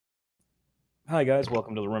Hi, guys.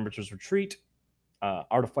 Welcome to the Remembrance Retreat,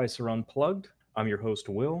 Artificer Unplugged. I'm your host,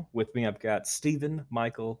 Will. With me, I've got Stephen,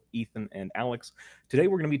 Michael, Ethan, and Alex. Today,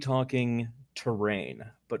 we're going to be talking terrain.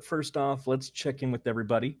 But first off, let's check in with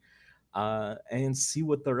everybody and see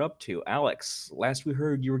what they're up to. Alex, last we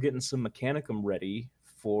heard, you were getting some Mechanicum ready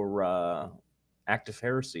for Active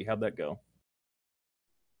Heresy. How'd that go?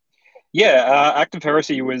 Yeah, Active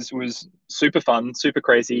Heresy was super fun, super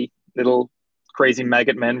crazy, little crazy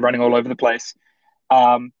maggot men running all over the place.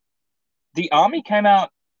 Um, the army came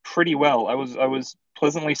out pretty well. I was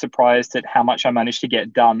pleasantly surprised at how much I managed to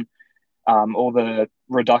get done. All the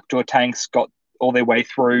Reductor tanks got all their way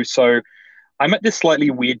through, so I'm at this slightly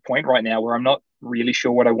weird point right now where I'm not really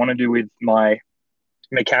sure what I want to do with my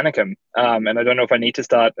Mechanicum, and I don't know if I need to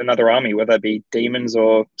start another army, whether it be demons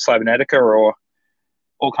or Cybernetica or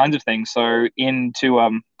all kinds of things. So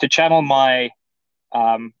to channel my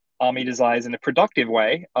army desires in a productive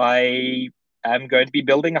way, I am going to be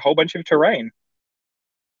building a whole bunch of terrain.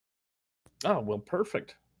 Oh, well,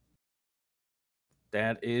 perfect.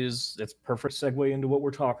 That's perfect segue into what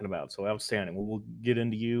we're talking about. So outstanding. We will get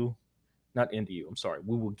into you, not into you. I'm sorry.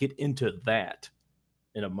 We will get into that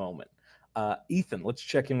in a moment. Ethan, let's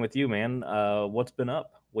check in with you, man. What's been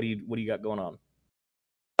up? What do you got going on?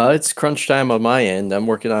 It's crunch time on my end. I'm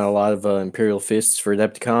working on a lot of Imperial Fists for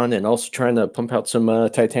Adepticon and also trying to pump out some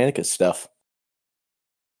Titanicus stuff.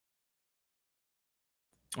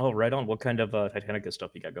 Oh, right on. What kind of Titanica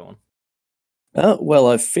stuff you got going? Well,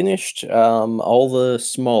 I've finished all the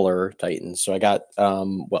smaller Titans. So I got,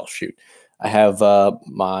 I have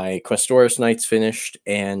my Questoris Knights finished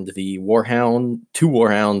and the Warhound, two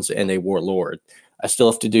Warhounds, and a Warlord. I still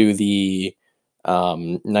have to do the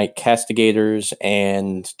Knight Castigators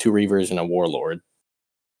and two Reavers and a Warlord.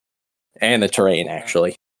 And the terrain,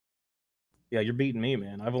 actually. Yeah, you're beating me,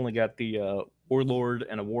 man. I've only got the Warlord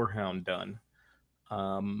and a Warhound done.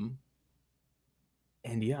 Um,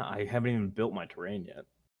 and yeah, I haven't even built my terrain yet.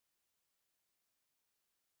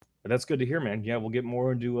 But that's good to hear, man. Yeah, we'll get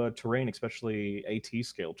more into terrain, especially AT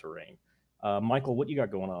scale terrain. Michael, what you got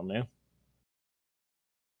going on now?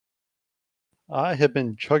 I have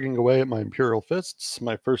been chugging away at my Imperial Fists,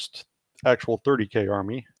 my first actual 30k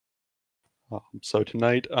army. So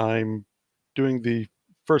tonight I'm doing the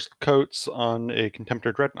first coats on a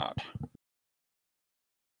Contemptor Dreadnought.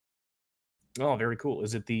 Oh, very cool.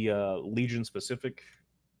 Is it the Legion specific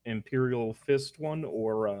Imperial Fist one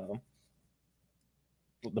or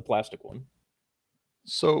the plastic one?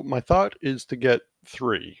 So my thought is to get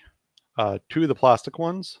three. Two of the plastic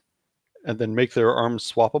ones, and then make their arms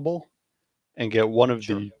swappable, and get one of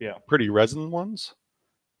Sure. the Yeah. pretty resin ones,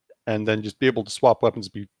 and then just be able to swap weapons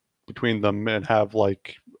between them and have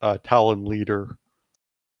like a Talon leader.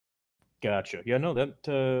 Gotcha. Yeah, no,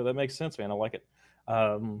 that makes sense, man. I like it.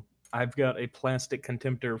 I've got a plastic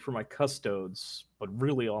contemptor for my custodes, but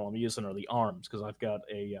really all I'm using are the arms because I've got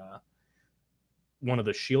a one of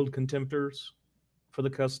the shield contemptors for the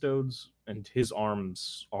custodes, and his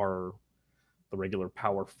arms are the regular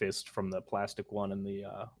power fist from the plastic one and the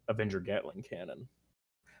Avenger Gatling cannon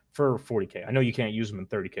for 40k. I know you can't use them in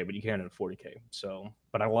 30k, but you can in 40k. So,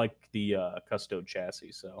 but I like the custode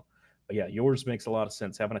chassis. So, but yeah, yours makes a lot of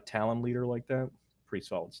sense. Having a Talon leader like that, pretty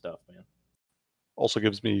solid stuff, man. Also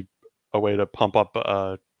gives me a way to pump up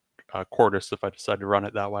Cordis if I decide to run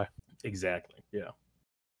it that way. Exactly. Yeah.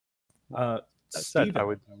 That said, I Steven.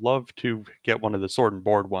 would love to get one of the sword and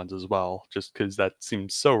board ones as well, just because that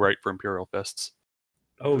seems so right for Imperial Fists.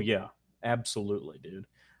 Oh yeah, absolutely, dude.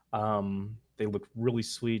 They look really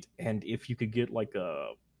sweet, and if you could get like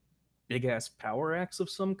a big ass power axe of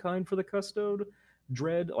some kind for the custode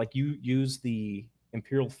dread, like you use the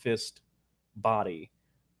Imperial Fist body,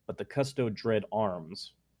 but the custode dread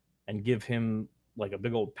arms, and give him like a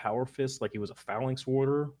big old power fist, like he was a phalanx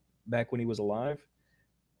warder back when he was alive.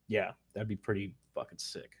 Yeah, that'd be pretty fucking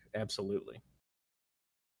sick. Absolutely.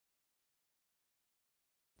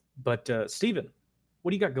 But Steven,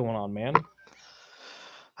 what do you got going on, man?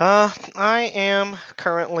 I am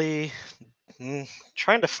currently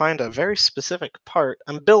trying to find a very specific part.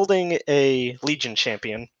 I'm building a Legion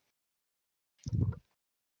champion.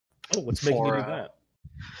 Oh, what's making you for do that?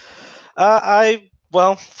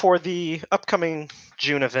 for the upcoming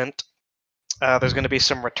June event, there's going to be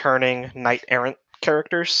some returning knight errant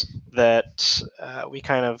characters that we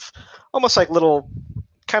kind of almost like little,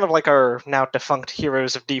 kind of like our now defunct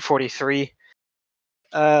Heroes of D43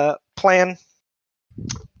 plan.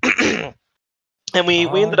 And we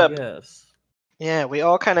ended up Yes. Yeah, we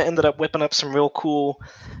all kind of ended up whipping up some real cool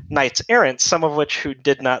knights errant, some of which who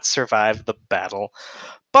did not survive the battle.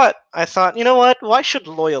 But I thought, you know what? Why should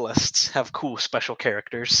loyalists have cool special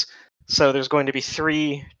characters? So there's going to be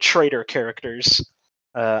 3 traitor characters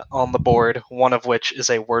on the board, one of which is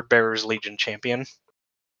a Wordbearer's Legion champion.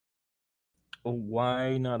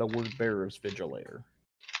 Why not a word bearer's vigilator?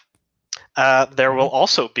 There will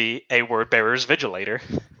also be a Wordbearer's Vigilator.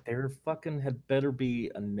 There fucking had better be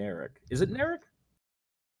a Narek. Is it Narek?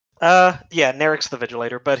 Yeah, Narek's the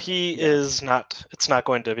Vigilator, but he Yeah. is not. It's not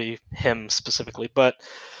going to be him specifically, but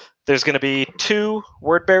there's going to be 2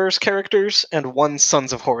 Wordbearers characters and 1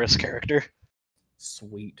 Sons of Horus character.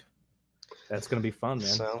 Sweet. That's gonna be fun, man.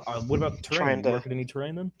 So, What about terrain? trying You to- working any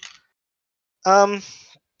terrain then?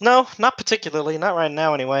 No, not particularly. Not right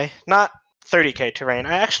now, anyway. Not 30k terrain.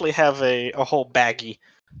 I actually have a whole baggie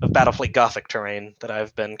of Battlefleet Gothic terrain that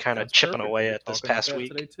I've been kind of That's chipping perfect. away We were at this talking about past that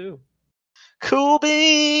week. today too. Cool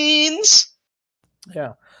beans!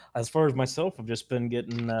 Yeah. As far as myself, I've just been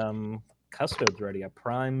getting custodes ready. I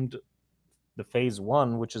primed the phase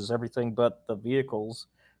 1, which is everything but the vehicles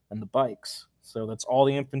and the bikes. So that's all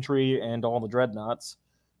the infantry and all the dreadnoughts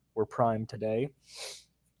were primed today.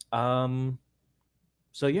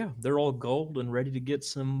 So yeah, they're all gold and ready to get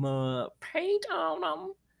some paint on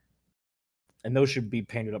them. And those should be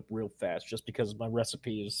painted up real fast just because my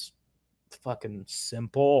recipe is fucking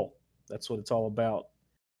simple. That's what it's all about.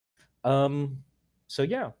 So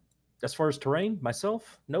yeah, as far as terrain,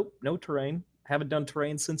 myself, nope, no terrain. Haven't done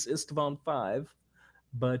terrain since Istvan 5,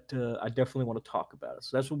 but I definitely want to talk about it.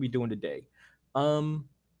 So that's what we'll be doing today.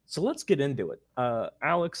 So let's get into it.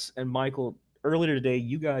 Alex and Michael, earlier today,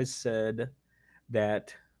 you guys said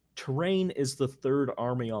that terrain is the 3rd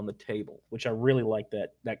army on the table, which I really like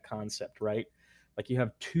that concept, right? Like you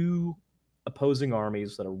have 2 opposing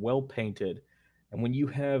armies that are well painted, and when you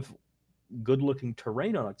have good looking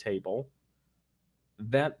terrain on a table,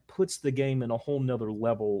 that puts the game in a whole nother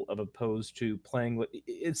level of opposed to playing with.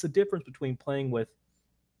 It's the difference between playing with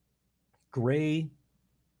gray,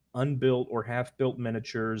 unbuilt or half built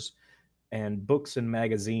miniatures and books and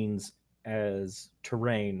magazines as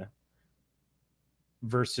terrain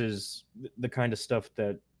versus the kind of stuff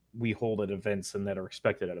that we hold at events and that are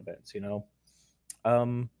expected at events, you know?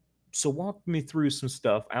 So walk me through some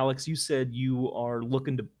stuff. Alex, you said you are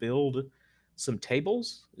looking to build some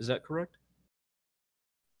tables. Is that correct?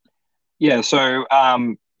 Yeah, so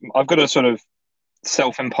I've got a sort of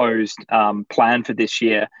self-imposed plan for this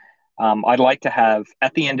year. I'd like to have,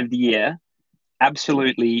 at the end of the year,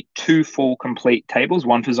 absolutely 2 full complete tables,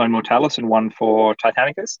 one for Zone Mortalis and one for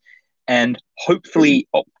Titanicus, and hopefully,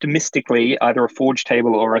 optimistically, either a Forge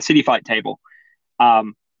table or a City Fight table.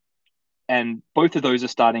 And both of those are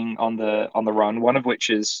starting on the run, one of which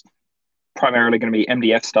is primarily going to be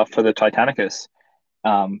MDF stuff for the Titanicus.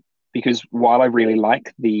 Because while I really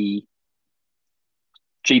like the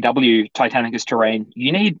GW Titanicus terrain,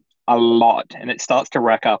 you need a lot, and it starts to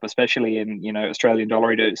rack up, especially in Australian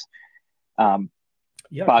dollaritos.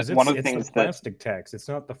 Yeah, but because one of the it's things the that plastic tax. It's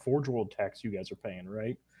not the Forge World tax you guys are paying,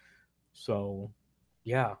 right? So,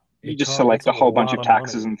 yeah, you just select a whole bunch of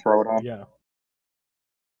taxes money. and throw it on. Yeah,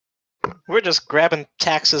 We're just grabbing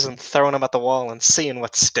taxes and throwing them at the wall and seeing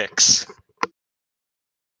what sticks.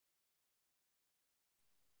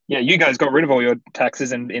 Yeah, you guys got rid of all your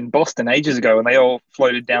taxes in Boston ages ago, and they all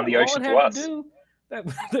floated down the all ocean it to had us. do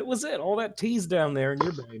that was it. All that tea's down there in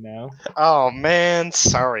your bay now. Oh man,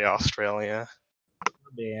 sorry Australia.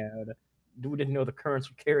 Bad. We didn't know the currents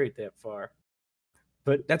would carry it that far.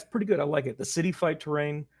 But that's pretty good. I like it. The city fight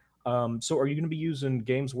terrain. So are you going to be using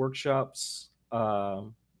Games Workshop's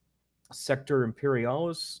Sector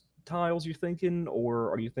Imperialis tiles, you thinking?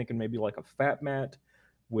 Or are you thinking maybe like a fat mat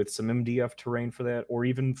with some MDF terrain for that? Or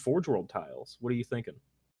even Forge World tiles? What are you thinking?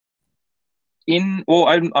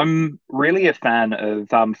 I'm really a fan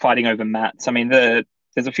of fighting over mats. I mean, there's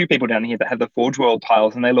a few people down here that have the Forge World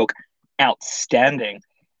tiles, and they look outstanding,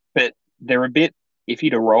 but they're a bit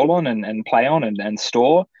iffy to roll on and play on and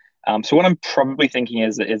store. So what I'm probably thinking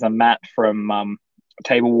is a mat from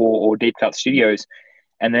Table War or Deep Cut Studios,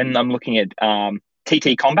 and then I'm looking at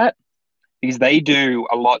TT Combat, because they do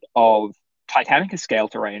a lot of Titanicus scale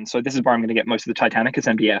terrain. So this is where I'm going to get most of the Titanicus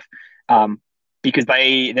MDF. Because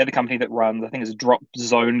they're the company that runs, I think it's Drop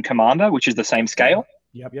Zone Commander, which is the same scale.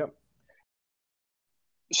 Yep.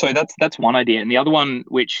 So that's one idea. And the other one,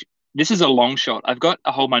 which this is a long shot, I've got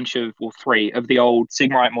a whole bunch of, 3 of the old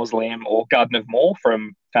Sigmarite Mausoleum or Garden of Maw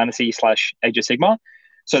from Fantasy / Age of Sigmar.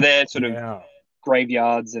 So they're sort of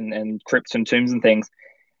graveyards and crypts and tombs and things.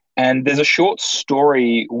 And there's a short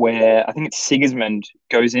story where I think it's Sigismund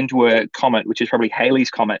goes into a comet, which is probably Halley's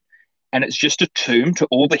Comet, and it's just a tomb to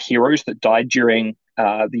all the heroes that died during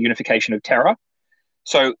the unification of Terra.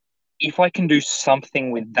 So if I can do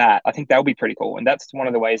something with that, I think that would be pretty cool. And that's one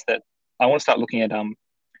of the ways that I want to start looking at.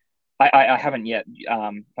 I haven't yet,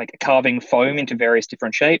 like carving foam into various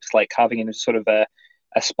different shapes, like carving into sort of a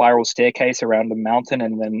spiral staircase around the mountain,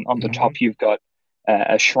 and then on the top you've got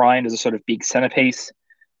a shrine as a sort of big centerpiece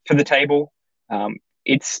for the table.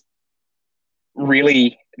 It's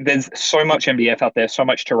really, there's so much MDF out there, so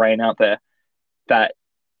much terrain out there, that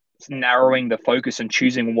narrowing the focus and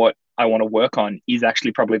choosing what I want to work on is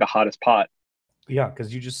actually probably the hardest part. Yeah,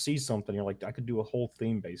 because you just see something, you're like, I could do a whole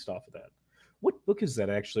theme based off of that. What book is that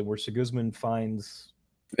actually, where Sigismund finds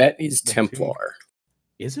That is the tomb? Templar.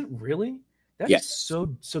 Is it really? That Yes.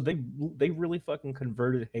 is so they really fucking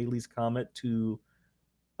converted Halley's Comet to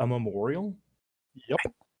a memorial? Yep.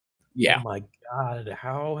 Yeah. Oh my god,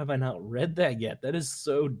 how have I not read that yet? That is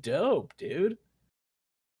so dope, dude.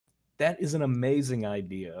 That is an amazing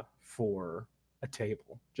idea for a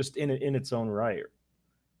table, just in its own right.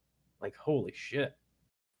 Like, holy shit.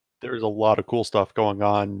 There's a lot of cool stuff going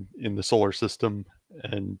on in the solar system,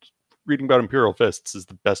 and reading about Imperial Fists is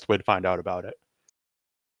the best way to find out about it.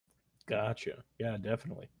 Gotcha. Yeah,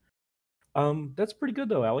 definitely. That's pretty good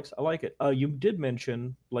though, Alex. I like it. You did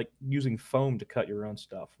mention like using foam to cut your own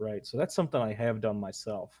stuff, right? So that's something I have done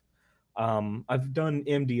myself. I've done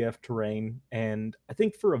MDF terrain, and I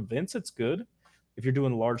think for events it's good. If you're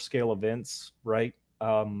doing large scale events, right?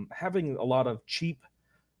 Having a lot of cheap,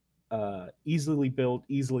 easily built,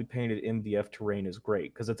 easily painted MDF terrain is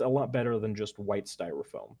great because it's a lot better than just white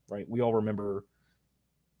styrofoam, right? We all remember,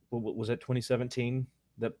 what was it, 2017?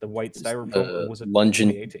 That the white styrofoam, or was it London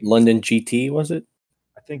 2018? London GT, was it?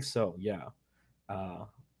 I think so, yeah.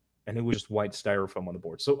 And it was just white styrofoam on the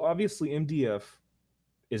board. So obviously MDF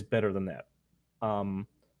is better than that.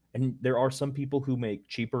 And there are some people who make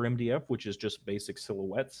cheaper MDF, which is just basic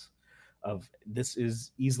silhouettes of this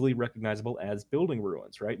is easily recognizable as building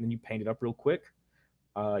ruins, right? And then you paint it up real quick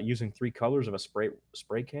using 3 colors of a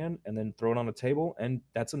spray can, and then throw it on a table, and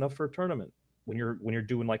that's enough for a tournament. When you're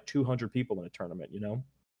doing like 200 people in a tournament, you know.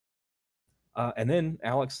 And then,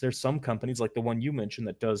 Alex, there's some companies like the one you mentioned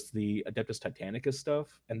that does the Adeptus Titanicus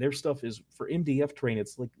stuff, and their stuff is for MDF terrain.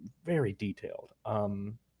 It's like very detailed.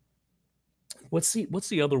 What's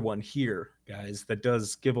the other one here, guys, that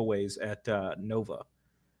does giveaways at Nova?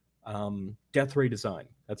 Death Ray Design.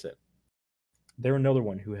 That's it. They're another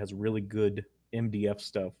one who has really good MDF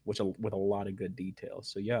stuff, with a lot of good details.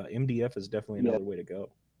 So yeah, MDF is definitely another way to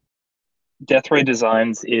go. Death Ray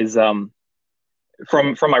Designs is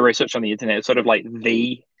from my research on the internet, it's sort of like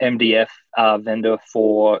the MDF vendor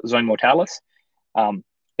for Zone Mortalis.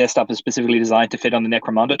 Their stuff is specifically designed to fit on the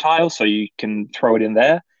Necromunda tiles, so you can throw it in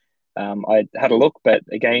there. I had a look, but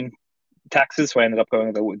again, taxes, so I ended up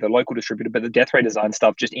going with the local distributor. But the Death Ray Design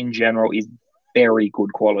stuff, just in general, is very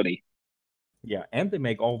good quality. Yeah, and they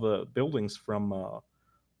make all the buildings from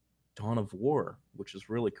Dawn of War, which is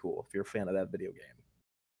really cool if you're a fan of that video game.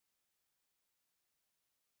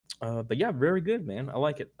 But yeah, very good, man. I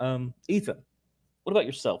like it. Ethan, what about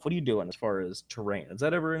yourself? What are you doing as far as terrain? Is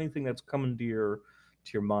that ever anything that's coming to your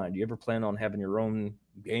mind? Do you ever plan on having your own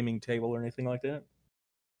gaming table or anything like that?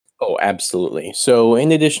 Oh, absolutely. So,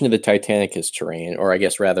 in addition to the Titanicus terrain, or I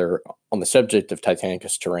guess rather on the subject of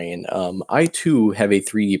Titanicus terrain, I too have a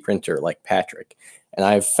 3D printer like Patrick, and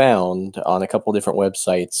I've found on a couple different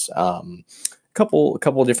websites,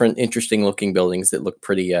 couple different interesting looking buildings that look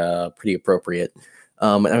pretty appropriate.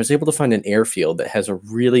 And I was able to find an airfield that has a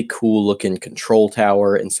really cool looking control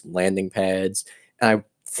tower and some landing pads. And I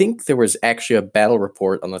think there was actually a battle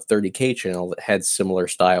report on the 30K channel that had similar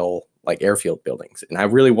style like airfield buildings. And I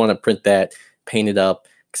really want to print that, paint it up,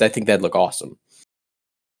 because I think that'd look awesome.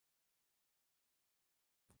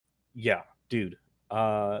 Yeah, dude.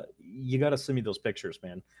 You got to send me those pictures,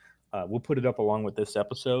 man. We'll put it up along with this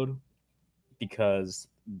episode because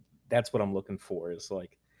that's what I'm looking for. Is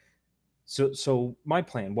like, so my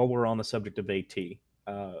plan, while we're on the subject of AT,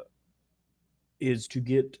 is to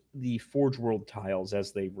get the Forge World tiles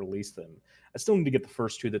as they release them. I still need to get the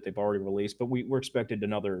first 2 that they've already released, but we're expected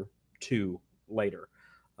another 2 later.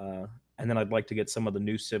 And then I'd like to get some of the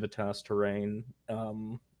new Civitas terrain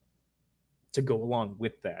to go along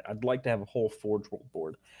with that. I'd like to have a whole Forge World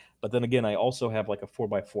board. But then again, I also have like a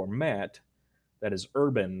 4x4 mat that is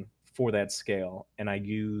urban for that scale, and I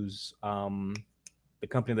use the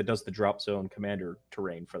company that does the Drop Zone Commander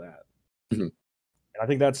terrain for that. Mm-hmm. And I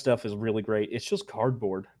think that stuff is really great. It's just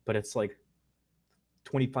cardboard, but it's like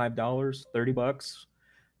 $25,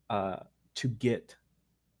 $30 to get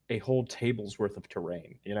a whole table's worth of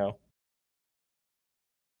terrain, you know?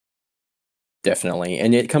 Definitely.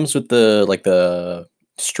 And it comes with the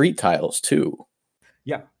street tiles too.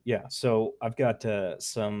 Yeah. So I've got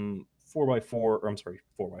some 4x4, or I'm sorry,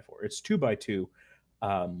 4x4. It's 2x2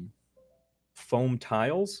 um, foam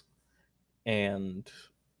tiles, and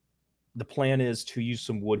the plan is to use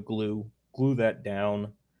some wood glue that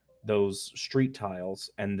down those street tiles,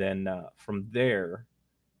 and then from there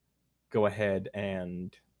go ahead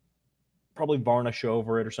and probably varnish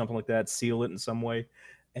over it or something like that, seal it in some way,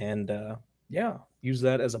 and yeah, use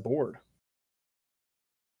that as a board.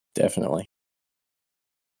 Definitely.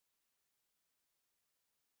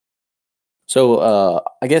 So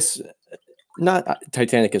I guess not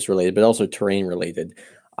Titanicus related, but also terrain related.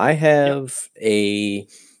 I have a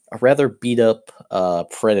rather beat up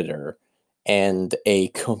Predator and a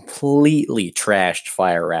completely trashed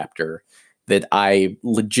Fire Raptor that I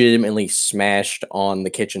legitimately smashed on the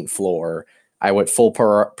kitchen floor. I went full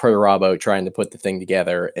Perturabo trying to put the thing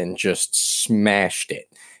together and just smashed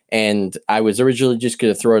it. And I was originally just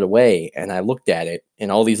going to throw it away, and I looked at it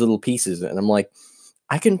in all these little pieces, and I'm like,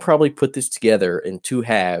 I can probably put this together in two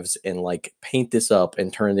halves and like paint this up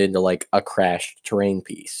and turn it into like a crashed terrain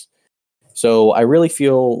piece. So I really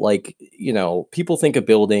feel like, people think of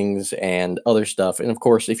buildings and other stuff. And of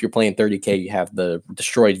course, if you're playing 30K, you have the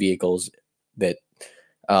destroyed vehicles that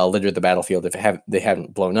litter the battlefield if they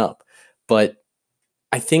haven't blown up. But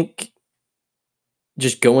I think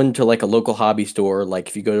just going to like a local hobby store, like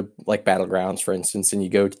if you go to like Battlegrounds, for instance, and you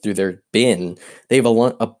go through their bin, they have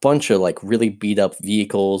a bunch of like really beat up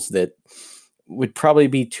vehicles that would probably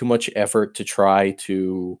be too much effort to try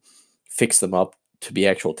to fix them up to be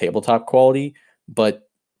actual tabletop quality. But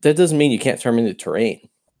that doesn't mean you can't turn them into terrain.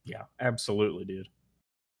 Yeah, absolutely, dude.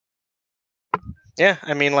 Yeah,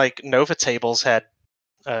 I mean, like Nova Tables had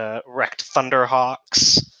wrecked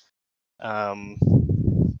Thunderhawks.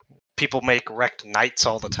 People make wrecked knights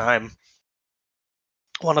all the time.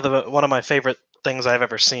 One of my favorite things I've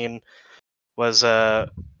ever seen was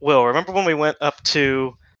Will. Remember when we went up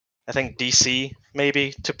to, I think DC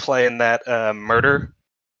maybe, to play in that murder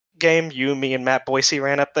game? You, me, and Matt Boise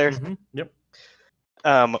ran up there. Mm-hmm. Yep.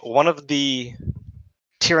 One of the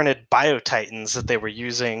Tyrannid Biotitans that they were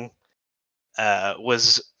using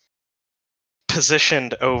was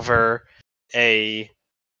positioned over a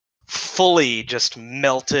fully just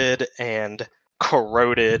melted and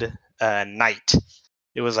corroded knight.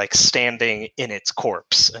 It was like standing in its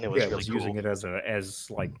corpse, and it was really cool. Using it as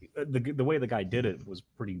the way the guy did it was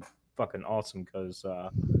pretty fucking awesome, because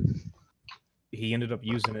he ended up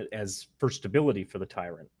using it as for stability for the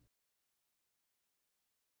tyrant.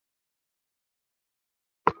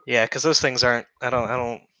 Yeah, because those things aren't. I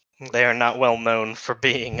don't. They are not well known for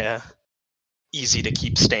being easy to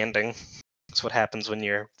keep standing. That's what happens when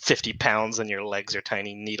you're 50 pounds and your legs are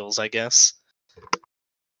tiny needles, I guess.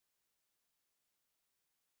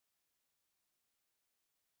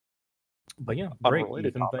 But yeah, great.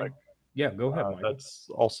 Unrelated Ethan, topic. Yeah, go ahead, Michael. That's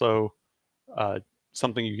also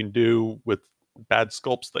something you can do with bad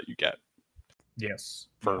sculpts that you get Yes.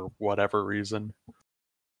 for whatever reason.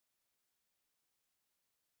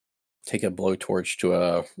 Take a blowtorch to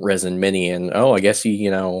a resin mini, and I guess he,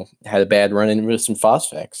 had a bad run in with some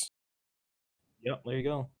phosphex. Yep, there you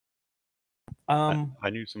go. I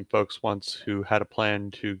knew some folks once who had a plan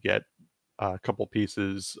to get a couple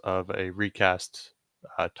pieces of a recast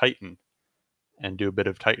Titan and do a bit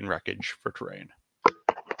of Titan wreckage for terrain.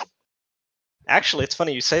 Actually, it's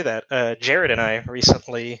funny you say that. Jared and I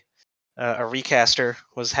recently, a recaster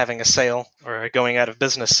was having a sale, or a going out of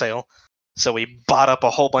business sale, so we bought up a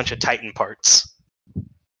whole bunch of Titan parts.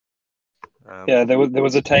 Yeah, there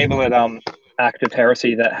was a table at Active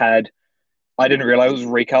Heresy that had, I didn't realize it was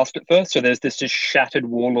recast at first. So there's this just shattered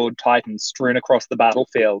Warlord Titan strewn across the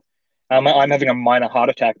battlefield. I'm having a minor heart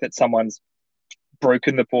attack that someone's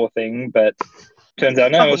broken the poor thing, but turns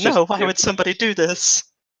out no. Why would somebody do this?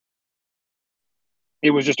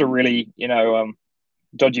 It was just a really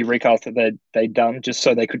dodgy recast that they'd done just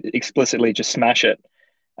so they could explicitly just smash it.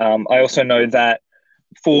 I also know that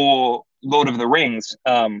for Lord of the Rings,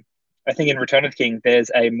 I think in Return of the King, there's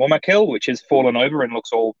a Mormakil, which has fallen over and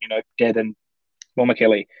looks all, dead and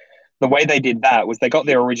Mormakilly. The way they did that was they got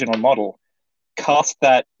their original model, cast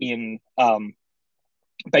that in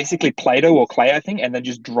basically Play-Doh or clay, I think, and then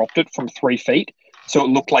just dropped it from 3 feet. So it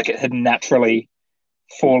looked like it had naturally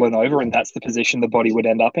fallen over, and that's the position the body would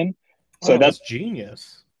end up in. So that's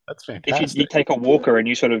genius. That's fantastic. If you take a walker and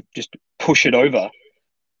you sort of just push it over,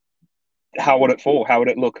 how would it fall? How would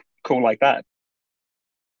it look cool like that?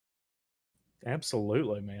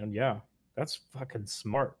 Absolutely, man. Yeah, that's fucking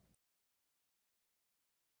smart.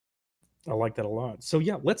 I like that a lot. So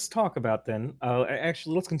yeah, let's talk about then.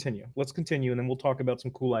 Actually, let's continue. Let's continue, and then we'll talk about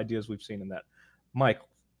some cool ideas we've seen in that. Michael,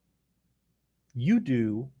 you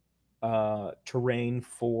do terrain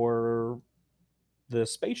for the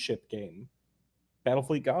spaceship game,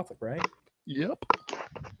 Battlefleet Gothic, right? Yep.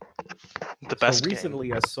 The So best game.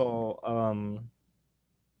 recently, I saw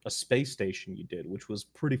a space station you did, which was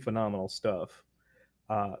pretty phenomenal stuff.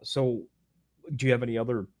 So, do you have any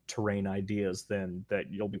other terrain ideas then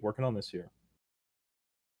that you'll be working on this year?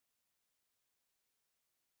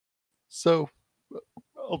 So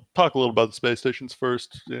I'll talk a little about the space stations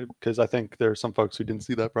first, because I think there are some folks who didn't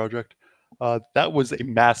see that project. That was a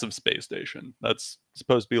massive space station. That's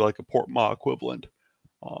supposed to be like a Port Ma equivalent.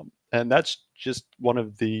 And that's just one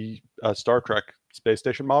of the Star Trek space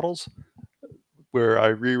station models where I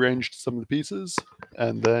rearranged some of the pieces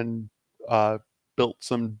and then built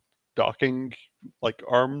some docking like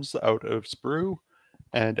arms out of sprue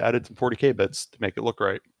and added some 40K bits to make it look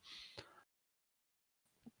right.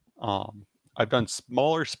 I've done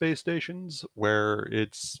smaller space stations where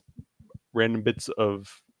it's random bits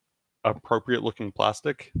of appropriate looking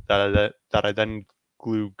plastic that I then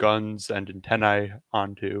glue guns and antennae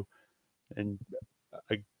onto, and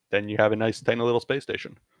then you have a nice tiny little space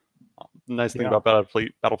station. The nice thing Yeah. about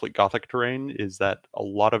Battlefleet Gothic terrain is that a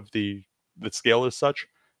lot of the scale is such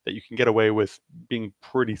that you can get away with being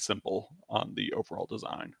pretty simple on the overall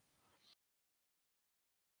design.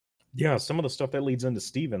 Yeah, some of the stuff that leads into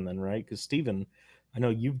Steven then, right? Because Steven, I know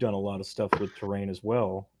you've done a lot of stuff with terrain as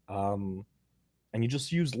well. And you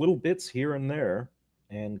just use little bits here and there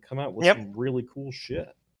and come out with Yep. some really cool shit.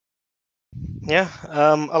 Yeah,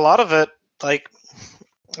 a lot of it, like,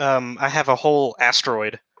 I have a whole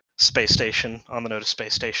asteroid space station on the Notice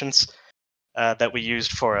Space Stations that we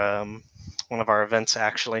used for one of our events,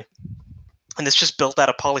 actually. And it's just built out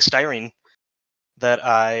of polystyrene that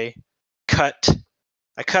I cut.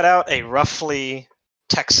 I cut out a roughly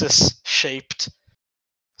Texas-shaped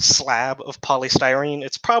slab of polystyrene.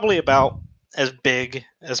 It's probably about as big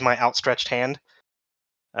as my outstretched hand.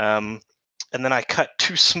 And then I cut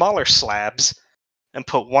two smaller slabs and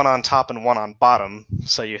put one on top and one on bottom,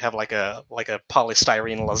 so you have like a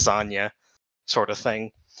polystyrene lasagna sort of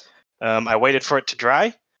thing. I waited for it to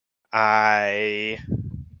dry. I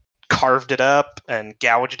carved it up and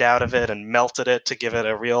gouged out of it and melted it to give it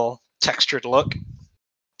a real textured look.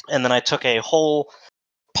 And then I took a whole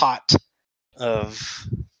pot of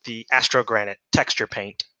the astrogranite texture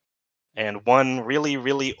paint and one really,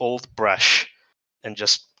 really old brush and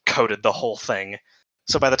just coated the whole thing.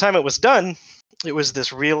 So by the time it was done, it was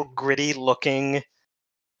this real gritty looking,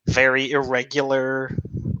 very irregular,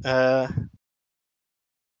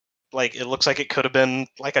 like it looks like it could have been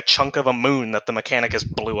like a chunk of a moon that the Mechanicus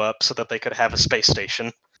blew up so that they could have a space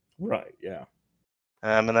station. Right, yeah.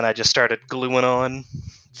 And then I just started gluing on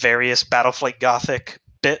various Battlefleet Gothic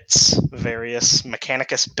bits, various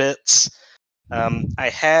Mechanicus bits. I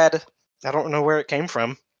don't know where it came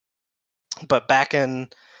from, but back when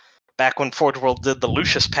Forge World did the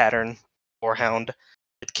Lucius pattern Warhound,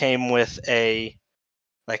 it came with a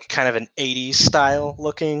like kind of an 80s style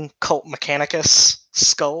looking Cult Mechanicus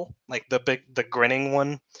skull, like the grinning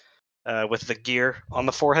one with the gear on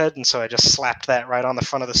the forehead, and so I just slapped that right on the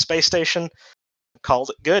front of the space station,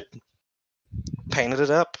 called it good, painted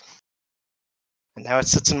it up, and now it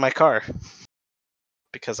sits in my car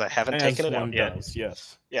because I haven't taken it out yet. Does,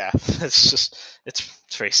 yes. Yeah, it's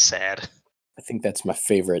very sad. I think that's my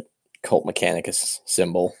favorite Cult Mechanicus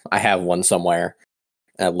symbol. I have one somewhere.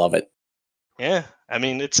 I love it. Yeah, I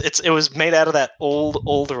mean it was made out of that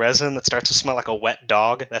old resin that starts to smell like a wet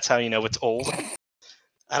dog. That's how you know it's old.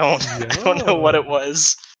 I don't know what it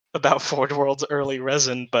was about Forge World's early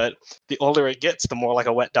resin, but the older it gets, the more like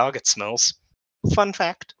a wet dog it smells. Fun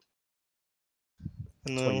fact.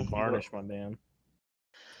 That's why you varnish, my man.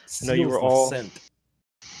 I know you were Seals the all scent.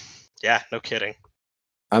 Yeah, no kidding.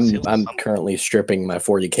 I'm currently stripping my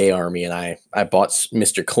 40K army, and I bought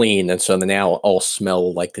Mr. Clean, and so they now all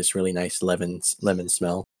smell like this really nice lemon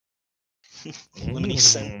smell. Lemony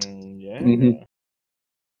scent. Yeah. Mhm.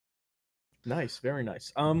 Nice, very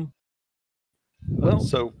nice. Well,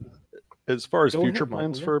 So as far as go future ahead, Michael,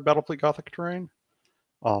 plans yeah. for Battlefleet Gothic terrain,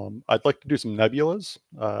 I'd like to do some nebulas.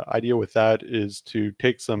 Idea with that is to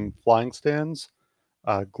take some flying stands,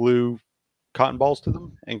 glue cotton balls to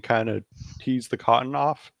them, and kind of tease the cotton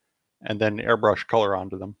off, and then airbrush color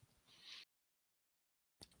onto them.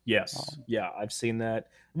 Yes, yeah, I've seen that.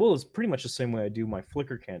 Well, it's pretty much the same way I do my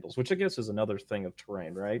flicker candles, which I guess is another thing of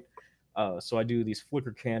terrain, right? So I do these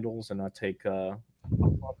flicker candles, and I take I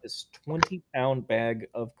bought this 20-pound bag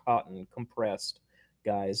of cotton compressed,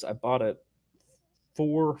 guys. I bought it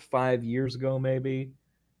 4 or 5 years ago, maybe,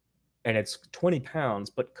 and it's 20 pounds,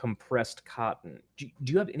 but compressed cotton. Do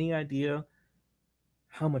you have any idea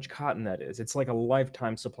how much cotton that is? It's like a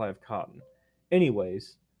lifetime supply of cotton.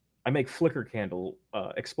 Anyways, I make flicker candle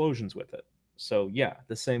explosions with it. So yeah,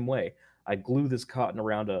 the same way. I glue this cotton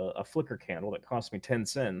around a flicker candle that cost me 10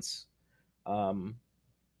 cents. Um,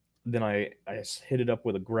 then I hit it up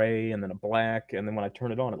with a gray and then a black, and then when I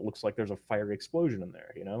turn it on, it looks like there's a fiery explosion in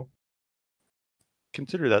there, you know?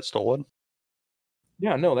 Consider that stolen.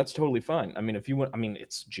 Yeah, no, that's totally fine. I mean, if you want, I mean,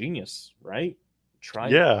 it's genius, right? Try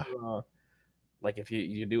Yeah. like if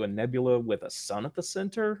you do a nebula with a sun at the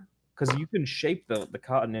center, because you can shape the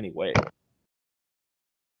cotton any way.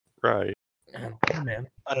 Right. Yeah, man.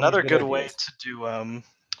 Another Always good way ideas.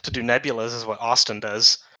 to do nebulas is what Austin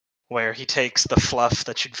does, where he takes the fluff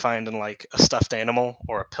that you'd find in like a stuffed animal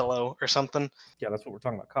or a pillow or something. Yeah, that's what we're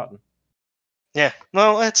talking about, cotton. Yeah,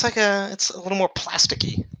 well, it's a little more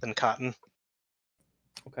plasticky than cotton.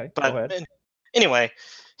 Okay, go But ahead. anyway,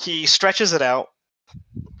 he stretches it out,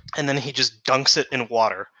 and then he just dunks it in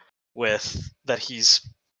water with that he's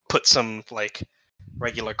put some like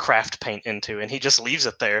regular craft paint into, and he just leaves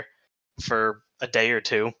it there for a day or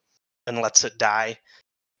two and lets it die,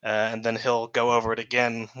 and then he'll go over it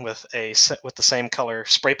again with with the same color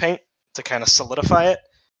spray paint to kind of solidify it,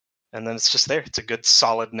 and then it's just there. It's a good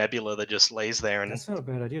solid nebula that just lays there. And That's not a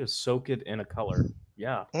bad idea to soak it in a color.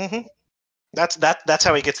 Yeah. that's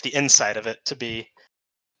how he gets the inside of it to be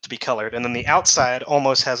colored, and then the outside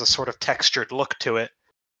almost has a sort of textured look to it.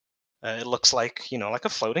 It looks like like a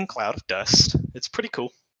floating cloud of dust. It's pretty cool.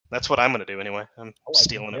 That's what I'm gonna do anyway. I'm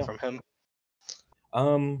stealing it from him.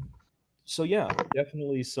 So yeah,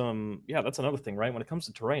 definitely some. Yeah, that's another thing, right? When it comes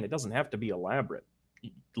to terrain, it doesn't have to be elaborate.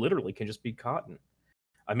 It literally can just be cotton.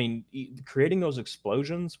 I mean, creating those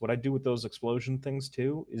explosions. What I do with those explosion things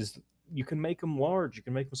too is you can make them large, you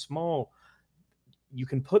can make them small. You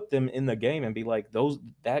can put them in the game and be like, those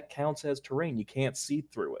that counts as terrain. You can't see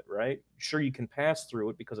through it, right? Sure, you can pass through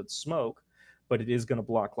it because it's smoke, but it is going to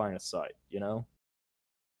block line of sight.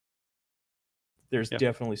 There's Yeah.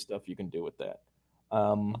 definitely stuff you can do with that.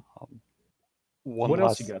 One What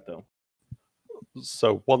else last you got though?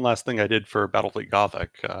 So one last thing I did for Battlefleet Gothic,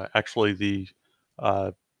 actually the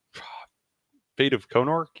uh, Fate of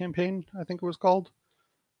Konor campaign, I think it was called.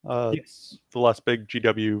 Yes. The last big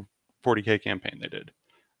GW 40k campaign they did.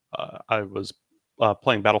 I was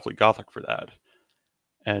playing Battlefleet Gothic for that,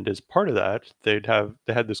 and as part of that, they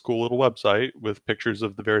had this cool little website with pictures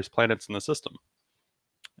of the various planets in the system.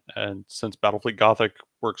 And since Battlefleet Gothic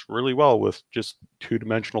works really well with just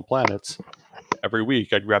two-dimensional planets, every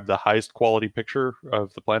week I'd grab the highest quality picture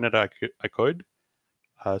of the planet I could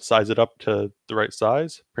size it up to the right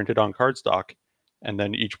size, print it on cardstock, and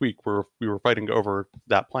then each week we were fighting over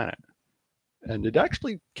that planet. And it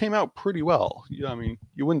actually came out pretty well. I mean,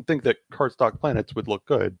 you wouldn't think that cardstock planets would look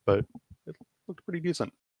good, but it looked pretty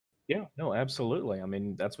decent. Yeah, no, absolutely. I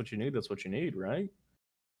mean, that's what you need. That's what you need, right?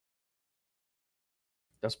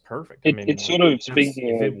 That's perfect. I mean, It's sort of if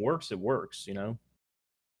speaking it of works, it works.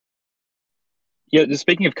 yeah.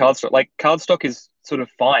 Speaking of cardstock, like cardstock is sort of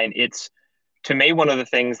fine. It's to me one of the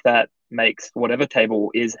things that makes whatever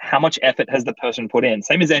table is how much effort has the person put in.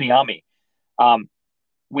 Same as any army.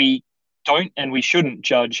 We don't and we shouldn't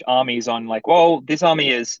judge armies on like, well, this army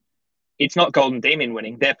it's not Golden Demon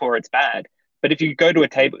winning, therefore it's bad. But if you go to a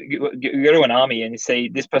table, you go to an army and you see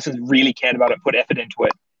this person's really cared about it, put effort into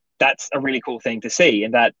it, that's a really cool thing to see,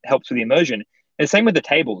 and that helps with the immersion. And same with the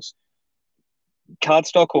tables,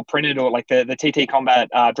 cardstock or printed or like the TT Combat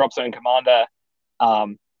Drop Zone Commander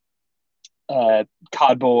um,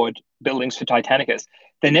 cardboard buildings for Titanicus.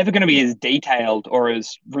 They're never going to be as detailed or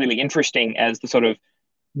as really interesting as the sort of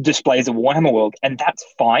displays of Warhammer World, and that's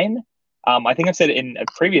fine. I think I've said it in a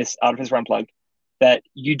previous Artificers Unplugged that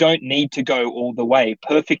you don't need to go all the way.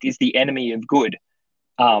 Perfect is the enemy of good.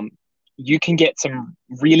 You can get some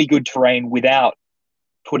really good terrain without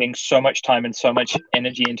putting so much time and so much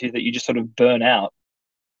energy into that you just sort of burn out.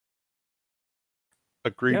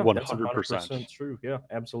 Agreed, Yeah, that's 100%. true. Yeah,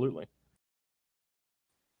 absolutely.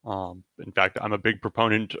 In fact, I'm a big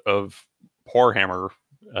proponent of Warhammer.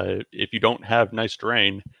 If you don't have nice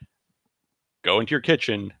terrain, go into your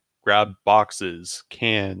kitchen, grab boxes,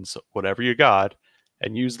 cans, whatever you got,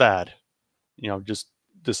 and use that. Just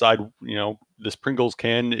decide, this Pringles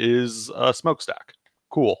can is a smokestack.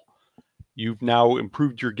 Cool. You've now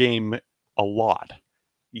improved your game a lot.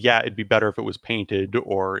 Yeah, it'd be better if it was painted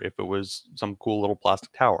or if it was some cool little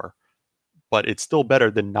plastic tower, but it's still better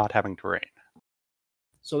than not having terrain.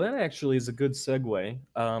 So that actually is a good segue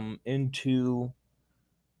into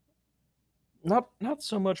not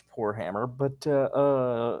so much poor hammer, but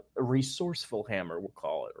a resourceful hammer, we'll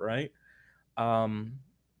call it, right? Um,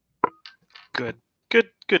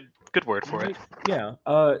 Good word for it. right?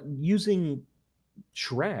 Yeah. Using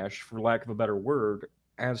trash, for lack of a better word,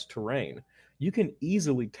 as terrain. You can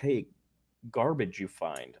easily take garbage you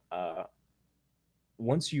find.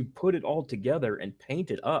 Once you put it all together and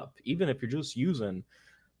paint it up, even if you're just using,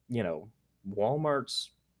 you know,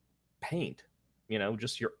 Walmart's paint,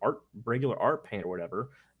 just your regular art paint or whatever,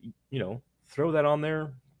 throw that on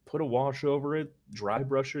there, put a wash over it, dry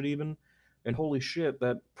brush it even, and holy shit,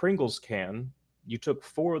 that Pringles can, you took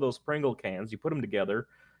four of those Pringle cans, you put them together,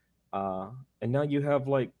 uh, and now you have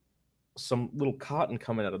like some little cotton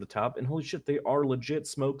coming out of the top, and holy shit, they are legit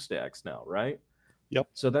smokestacks now, right? Yep.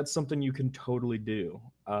 So that's something you can totally do.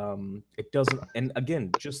 It doesn't, and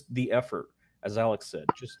again, just the effort, as Alex said,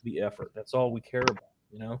 just the effort. That's all we care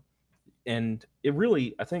about. And it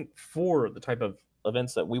really, I think, for the type of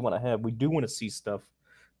events that we want to have, we do want to see stuff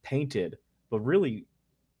painted, but really,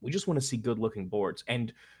 we just want to see good looking boards.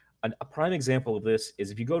 And a prime example of this is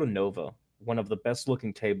if you go to Nova, one of the best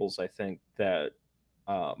looking tables I think that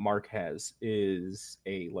Mark has is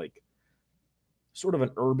a like sort of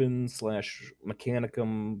an urban slash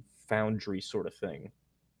mechanicum foundry sort of thing.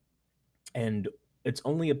 And it's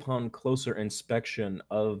only upon closer inspection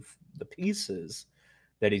of the pieces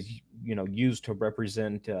that is used to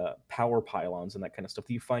represent power pylons and that kind of stuff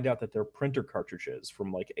that you find out that they're printer cartridges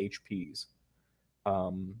from like HPs.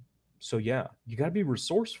 um, so yeah, you got to be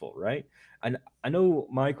resourceful, right? And I know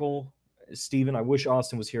Michael, Steven, I wish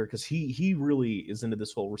Austin was here because he really is into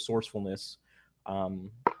this whole resourcefulness, um,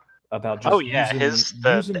 about Oh just yeah, using his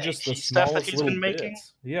using the just the HP stuff that smallest he's little been making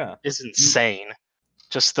bits. Yeah, is you insane.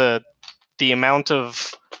 Just the amount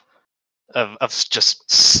of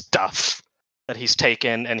just stuff that he's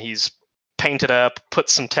taken and he's painted up, put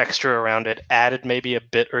some texture around it, added maybe a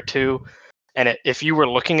bit or two, and if you were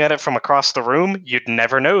looking at it from across the room, you'd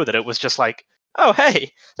never know that it was just like, oh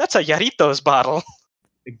hey, that's a Yarritos bottle.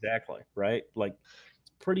 exactly right. Like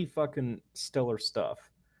it's pretty fucking stellar stuff.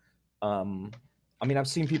 Um, I mean, I've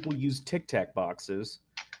seen people use Tic Tac boxes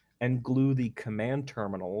and glue the command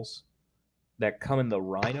terminals that come in the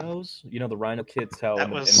rhinos. You know the rhino kits. How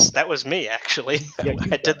That was me actually. yeah, I you've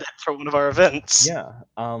did done it. that for one of our events. Yeah.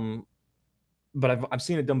 But I've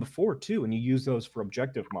seen it done before too, and you use those for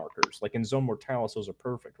objective markers. Like in Zone Mortalis, those are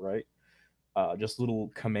perfect, right? Just little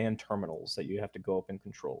command terminals that you have to go up and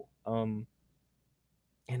control.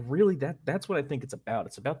 And really, that's what I think it's about.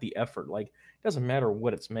 It's about the effort. Like it doesn't matter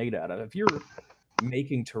what it's made out of. If you're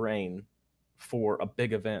making terrain for a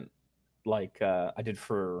big event, like I did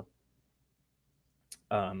for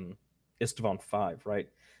um, Istvan 5, right?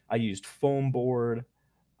 I used foam board,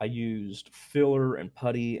 I used filler and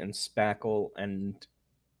putty and spackle and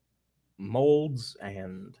molds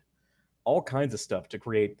and all kinds of stuff to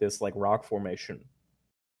create this like rock formation.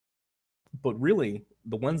 But really,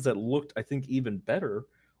 the ones that looked, I think, even better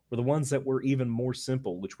were the ones that were even more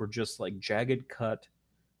simple, which were just like jagged cut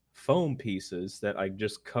foam pieces that I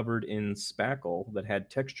just covered in spackle that had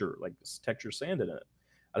texture, like texture sand in it.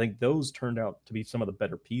 I think those turned out to be some of the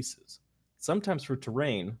better pieces. Sometimes for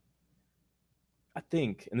terrain, I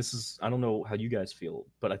think, and this is, I don't know how you guys feel,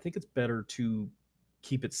 but I think it's better to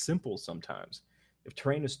keep it simple sometimes. If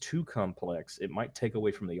terrain is too complex, it might take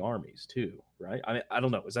away from the armies too, right? I mean, I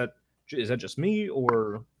don't know. Is that just me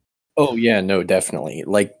or Oh yeah, no, definitely.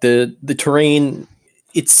 Like the terrain,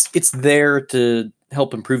 it's there to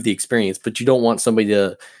help improve the experience, but you don't want somebody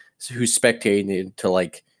to who's spectating to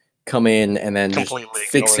like come in and then just Completely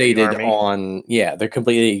ignore the fixated army. on they're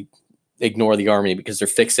completely ignore the army because they're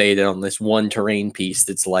fixated on this one terrain piece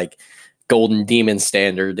that's like golden demon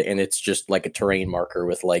standard and it's just like a terrain marker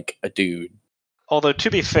with like a dude. Although, to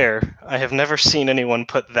be fair, I have never seen anyone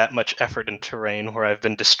put that much effort in terrain where I've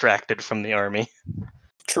been distracted from the army.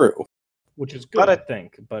 True. which is But good, I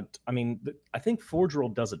think. But I mean, I think Forge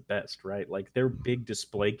World does it best, right? Like their big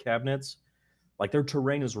display cabinets, like their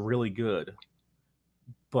terrain is really good,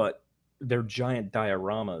 but their giant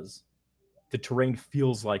dioramas, the terrain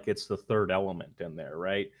feels like it's the third element in there,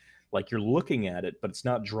 right? Like you're looking at it, but it's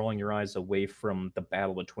not drawing your eyes away from the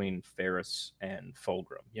battle between Ferris and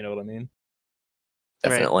Fulgrim. You know what I mean?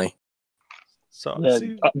 Definitely. So I Yeah,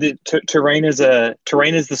 see. the terrain is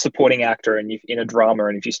the supporting actor in a drama,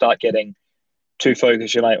 and if you start getting too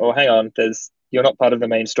focused, you're like, oh, hang on, you're not part of the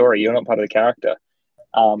main story, you're not part of the character.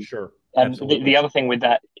 Sure, And absolutely. the other thing with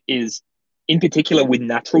that is, in particular with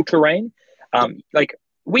natural terrain, like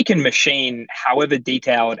we can machine however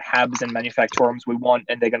detailed habs and manufactorums we want,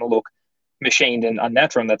 and they're going to look machined and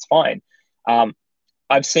unnatural, and that's fine.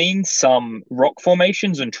 I've seen some rock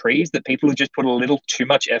formations and trees that people have just put a little too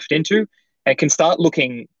much effort into, and can start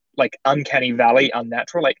looking like uncanny valley,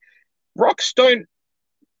 unnatural. Like rocks don't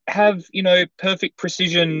have perfect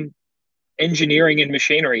precision engineering and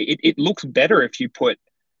machinery. It looks better if you put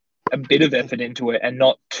a bit of effort into it and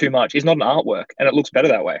not too much. It's not an artwork, and it looks better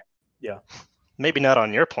that way. Yeah. Maybe not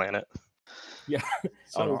on your planet. Yeah.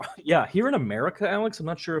 So yeah, here in America, Alex, I'm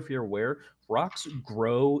not sure if you're aware, rocks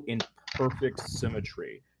grow in perfect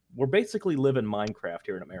symmetry. We're basically living Minecraft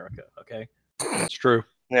here in America, okay? It's true.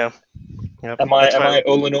 Yeah. Yep. am I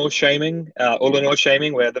Ulanor shaming? Ulanor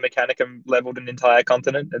shaming, where the Mechanicum leveled an entire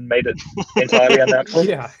continent and made it entirely unnatural.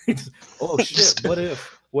 Yeah. Oh shit!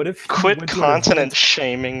 What if you Quit went to an event- continent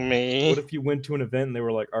shaming me? What if you went to an event and they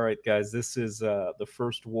were like, "All right, guys, this is the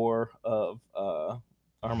first war of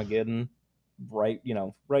Armageddon." Right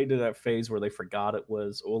to that phase where they forgot it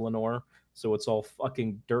was Ulanor, so it's all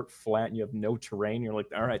fucking dirt flat and you have no terrain. You're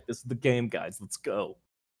like, all right, this is the game, guys, let's go.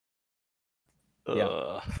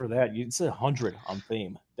 Yeah, for that, it's 100 on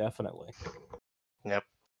theme, definitely. Yep.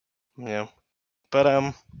 Yeah.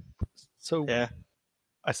 But So yeah.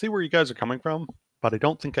 I see where you guys are coming from, but I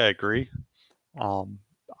don't think I agree.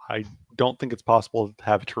 I don't think it's possible to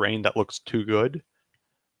have terrain that looks too good.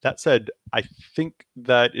 That said, I think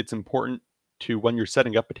that it's important to, when you're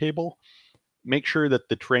setting up a table, make sure that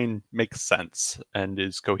the terrain makes sense and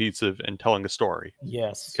is cohesive and telling a story.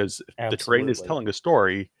 Yes, because if the terrain is telling a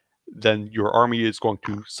story, then your army is going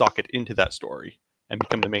to socket into that story and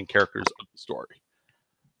become the main characters of the story.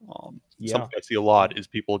 Something I see a lot is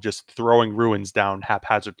people just throwing ruins down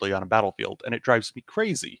haphazardly on a battlefield, and it drives me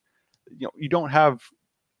crazy. You don't have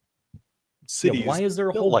cities. Why is there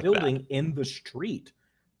a built whole like building that? in the street?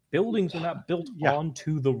 Buildings are not built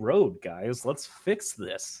onto the road, guys. Let's fix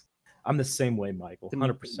this. I'm the same way, Michael.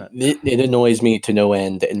 100%. It annoys me to no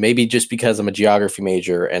end, and maybe just because I'm a geography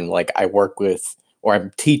major and like I work with, or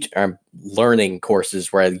I'm learning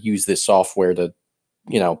courses where I use this software to,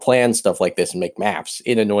 plan stuff like this and make maps.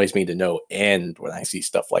 It annoys me to no end when I see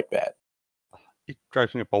stuff like that. It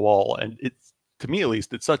drives me up a wall, and it's, to me at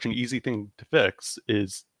least, it's such an easy thing to fix.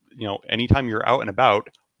 Is anytime you're out and about,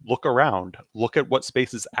 look around, look at what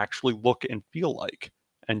spaces actually look and feel like,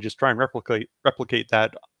 and just try and replicate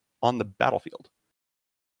that on the battlefield.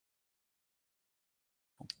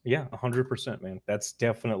 Yeah, 100%, man. That's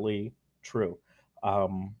definitely true.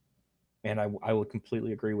 And I would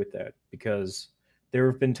completely agree with that, because there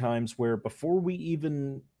have been times where before we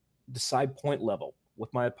even decide point level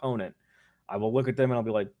with my opponent, I will look at them and I'll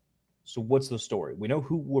be like, so what's the story? We know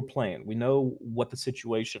who we're playing. We know what the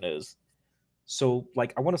situation is. So,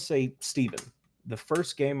 like, I want to say, Steven, the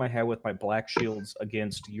first game I had with my Black Shields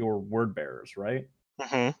against your Word Bearers, right?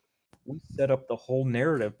 Mm-hmm. We set up the whole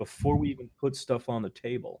narrative before we even put stuff on the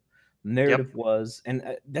table. Narrative was,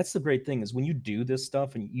 and that's the great thing, is when you do this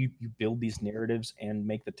stuff and you build these narratives and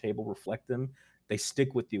make the table reflect them, they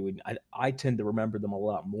stick with you. And I tend to remember them a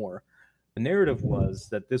lot more. The narrative was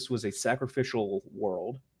that this was a sacrificial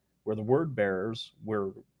world where the Word Bearers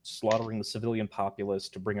were slaughtering the civilian populace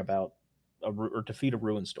to bring about or defeat a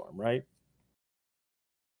ruin storm, right?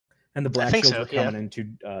 And the Black Shields were coming in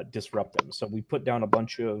to disrupt them. So we put down a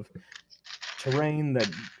bunch of terrain that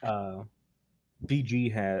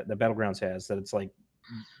BG had, the Battlegrounds has, that it's like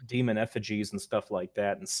demon effigies and stuff like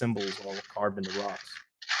that, and symbols all carved into rocks.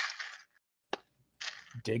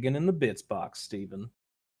 Digging in the bits box, Steven.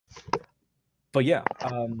 But yeah,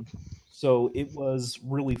 so it was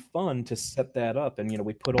really fun to set that up, and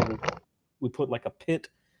we put like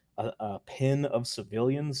a pin of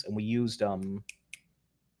civilians, and we used I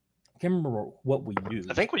can't remember what we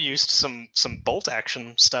used. I think we used some bolt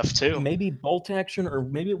action stuff too. Maybe bolt action, or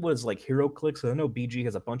maybe it was like hero clicks. I know BG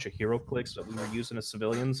has a bunch of hero clicks that we were using as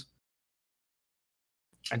civilians.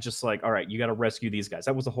 And just like, all right, you got to rescue these guys.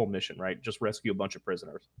 That was the whole mission, right? Just rescue a bunch of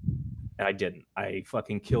prisoners. And I didn't. I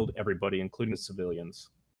fucking killed everybody, including the civilians.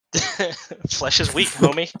 Flesh is weak,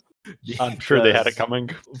 homie. I'm sure they had it coming.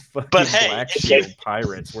 But hey, Black Shield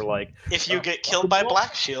pirates were like, if you get killed by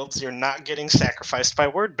Black Shields, you're not getting sacrificed by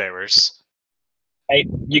Word Bearers. Hey,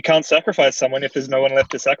 you can't sacrifice someone if there's no one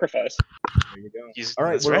left to sacrifice. There you go. All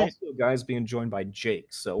right, we're also, guys, being joined by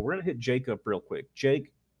Jake. So we're going to hit Jake up real quick.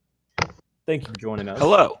 Jake, thank you for joining us.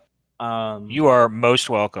 Hello. You are most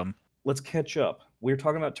welcome. Let's catch up. We were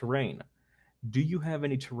talking about terrain. Do you have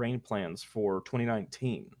any terrain plans for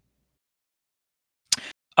 2019?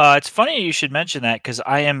 It's funny you should mention that, because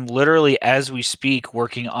I am literally, as we speak,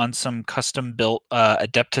 working on some custom-built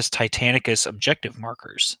Adeptus Titanicus objective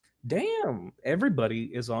markers. Damn, everybody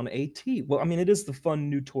is on AT. Well, I mean, it is the fun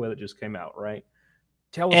new toy that just came out, right?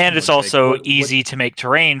 And it's also easy to make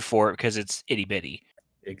terrain for it because it's itty-bitty.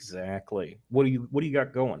 Exactly. What do you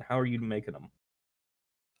got going? How are you making them?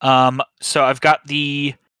 So I've got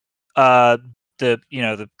the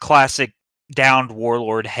the classic downed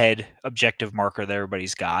warlord head objective marker that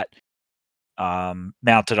everybody's got,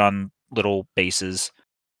 mounted on little bases.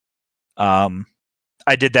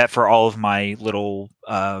 I did that for all of my little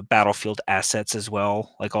battlefield assets as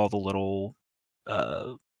well, like all the little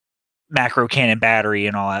macro cannon battery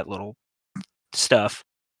and all that little stuff.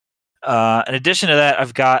 In addition to that,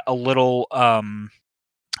 I've got a little I'm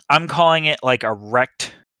calling it like a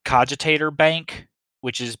wrecked cogitator bank,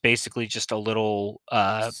 which is basically just a little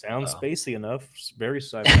Sounds spacey enough. It's very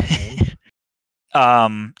sci-fi.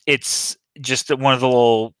 It's just one of the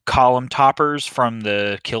little column toppers from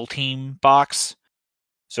the kill team box.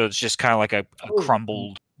 So it's just kind of like a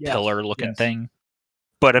crumbled pillar looking thing.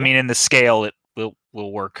 But I mean, in the scale, it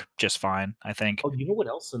will work just fine, I think. Oh, you know what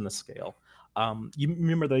else in the scale? You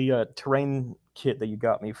remember the terrain kit that you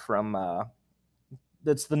got me from?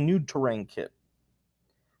 That's the new terrain kit.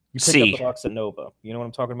 You picked up the box at Nova. You know what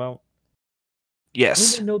I'm talking about?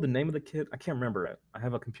 Yes. Anybody know the name of the kit? I can't remember it. I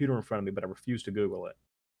have a computer in front of me, but I refuse to Google it.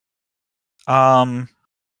 I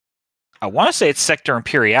want to say it's Sector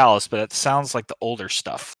Imperialis, but it sounds like the older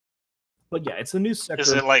stuff. But yeah, it's a new sector.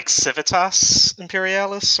 Is it like Civitas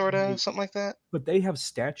Imperialis, sort of, something like that? But they have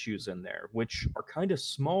statues in there, which are kind of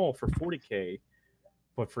small for 40k,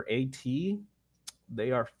 but for AT,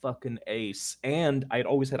 they are fucking ace. And I'd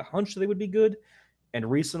always had a hunch they would be good. And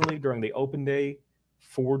recently, during the open day,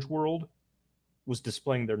 Forge World was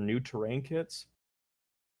displaying their new terrain kits,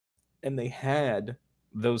 and they had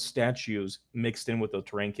those statues mixed in with the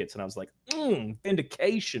terrain kits, and I was like,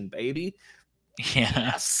 vindication, baby. Yeah.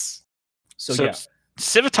 Yes. So yeah.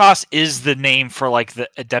 Civitas is the name for like the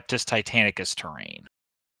Adeptus Titanicus terrain.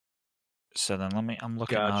 So then I'm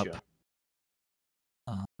looking up.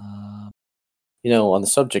 On the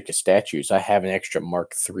subject of statues, I have an extra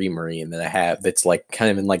Mark III Marine that I have that's like kind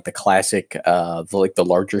of in like the classic, the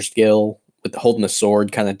larger scale with holding the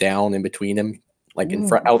sword kind of down in between him, like out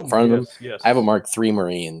in front of him. Yes. I have a Mark III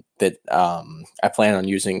Marine that I plan on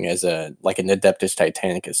using as an Adeptus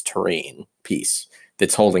Titanicus terrain piece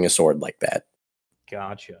that's holding a sword like that.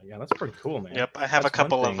 Gotcha. Yeah, that's pretty cool, man. Yep, I have a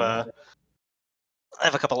couple of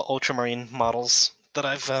Ultramarine models that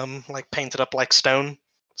I've painted up like stone,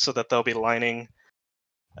 so that they'll be lining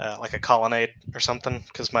like a colonnade or something,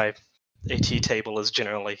 because my AT table is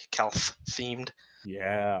generally Calth themed.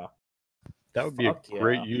 Yeah. That would be a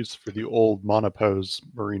great use for the old monopose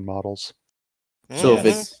Marine models. So if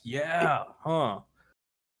it's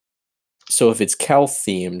So if it's Cal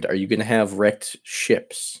themed, are you going to have wrecked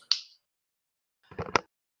ships?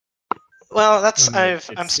 Well,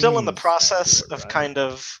 I'm still in the process of kind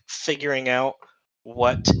of figuring out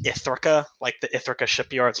what Ithaca, like the Ithaca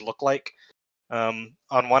shipyards, look like. On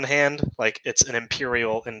one hand, like it's an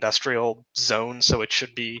imperial industrial zone, so it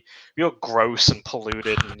should be real gross and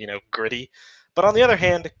polluted and gritty. But on the other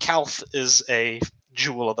hand, Calth is a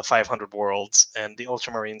jewel of the 500 worlds, and the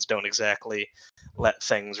Ultramarines don't exactly let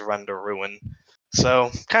things run to ruin.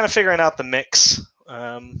 So, kind of figuring out the mix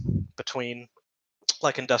between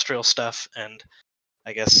like industrial stuff and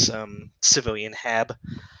I guess civilian hab.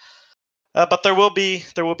 But there will be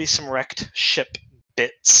some wrecked ship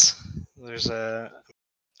bits. There's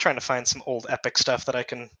trying to find some old epic stuff that I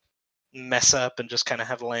can mess up and just kind of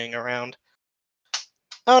have laying around.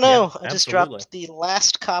 Oh no! I just dropped the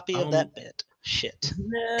last copy of that bit. Shit.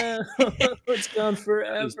 No, it's gone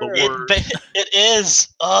forever. It is.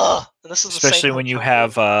 Ugh. This is especially when you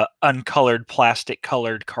have uncolored plastic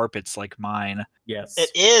colored carpets like mine. Yes,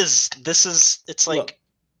 it is. It's like.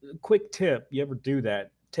 Look, quick tip: you ever do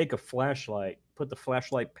that? Take a flashlight, put the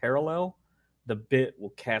flashlight parallel. The bit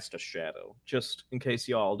will cast a shadow. Just in case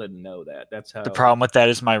y'all didn't know that. That's how. The problem with that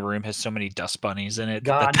is my room has so many dust bunnies in it.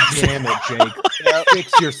 God damn it, Jake!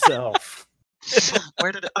 Fix yourself.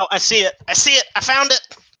 Where did it? Oh, I see it! I found it!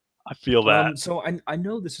 I feel that. So I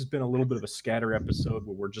know this has been a little bit of a scatter episode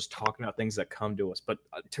where we're just talking about things that come to us, but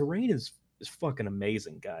terrain is fucking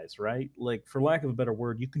amazing, guys, right? Like, for lack of a better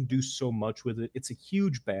word, you can do so much with it. It's a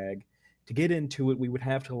huge bag. To get into it, we would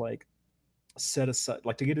have to set aside,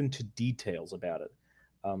 to get into details about it.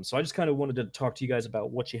 So I just kind of wanted to talk to you guys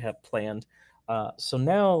about what you have planned. So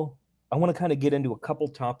now I want to kind of get into a couple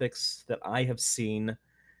topics that I have seen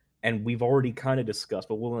and we've already kind of discussed,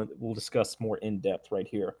 but we'll discuss more in depth right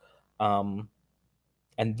here. And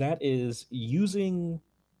that is using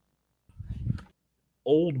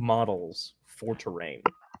old models for terrain.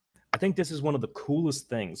 I think this is one of the coolest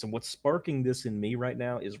things. And what's sparking this in me right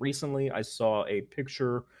now is recently I saw a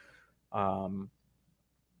picture from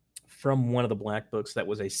one of the black books that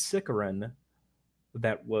was a Sicaran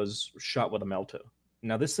that was shot with a melta.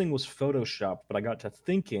 Now this thing was photoshopped, but I got to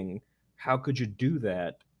thinking, how could you do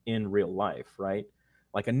that in real life, right?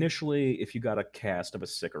 Like initially, if you got a cast of a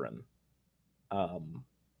Sicaran, um,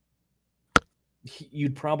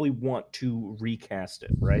 you'd probably want to recast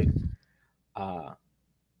it, right?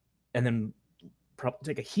 And then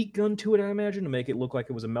take a heat gun to it, I imagine, to make it look like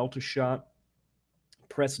it was a melta shot.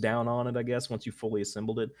 Press down on it, I guess, once you fully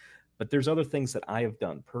assembled it. But there's other things that I have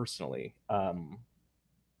done personally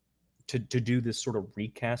to do this sort of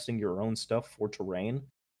recasting your own stuff for terrain.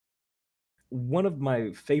 One of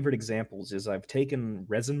my favorite examples is I've taken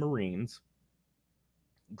resin marines,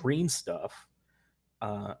 green stuff,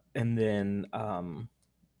 and then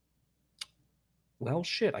well,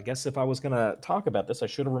 shit. I guess if I was gonna talk about this, I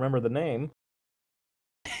should have remembered the name.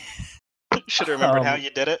 Should have remembered how you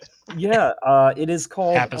did it. Yeah, it is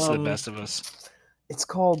called. Happens to the best of us. It's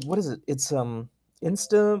called, what is it? It's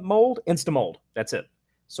Insta mold. That's it.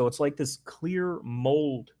 So it's like this clear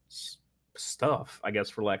mold stuff, I guess,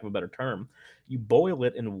 for lack of a better term. You boil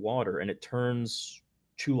it in water and it turns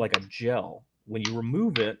to like a gel. When you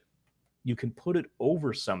remove it, you can put it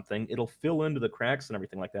over something. It'll fill into the cracks and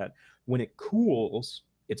everything like that. When it cools,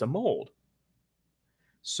 it's a mold.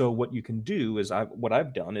 So what you can do is what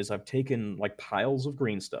I've done is I've taken like piles of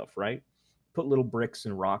green stuff, right? Put little bricks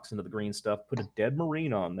and rocks into the green stuff, put a dead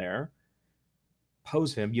marine on there,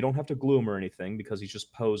 pose him. You don't have to glue him or anything because he's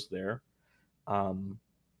just posed there.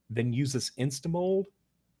 Then use this Instamold,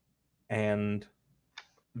 and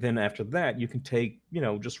then after that, you can take,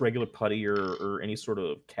 just regular putty or any sort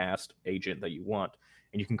of cast agent that you want,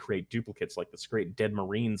 and you can create duplicates like this, create dead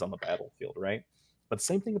marines on the battlefield, right? But the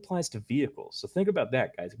same thing applies to vehicles. So think about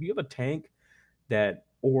that, guys. If you have a tank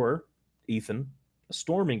or Ethan, a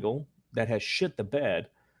Storm Eagle that has shit the bed,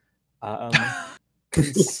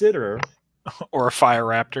 consider or a Fire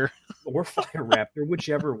Raptor,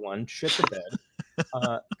 whichever one shit the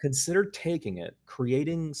bed. Consider taking it,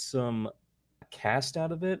 creating some cast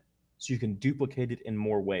out of it, so you can duplicate it in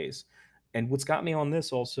more ways. And what's got me on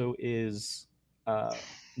this also is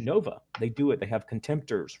Nova. They do it. They have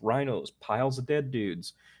contemptors, rhinos, piles of dead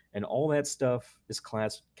dudes, and all that stuff is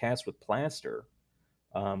cast with plaster.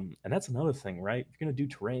 And that's another thing, right? If you're gonna do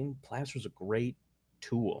terrain, plaster's a great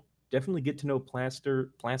tool. Definitely get to know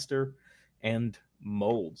plaster, and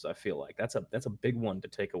molds. I feel like that's a big one to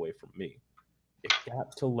take away from me. You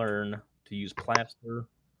got to learn to use plaster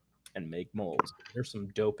and make molds. There's some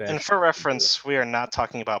dope ass. And for reference, we are not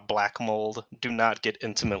talking about black mold. Do not get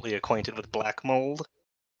intimately acquainted with black mold.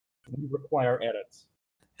 We require edits.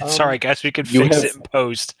 Sorry, guys, we could fix it in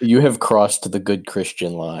post. You have crossed the good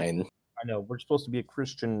Christian line. I know, we're supposed to be a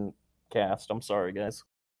Christian cast. I'm sorry, guys.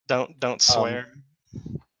 Don't swear.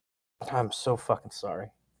 I'm so fucking sorry.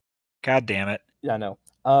 God damn it. Yeah, I know.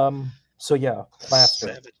 So yeah, plaster.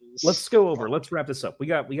 Savages. Let's go over. Let's wrap this up. We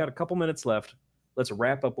got a couple minutes left. Let's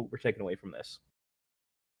wrap up what we're taking away from this.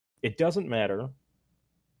 It doesn't matter.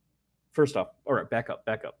 First off, all right, back up.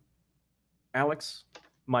 Alex,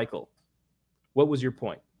 Michael, what was your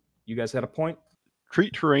point? You guys had a point?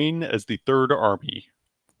 Treat terrain as the third army.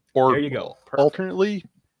 Or there you go. Perfect. Alternately,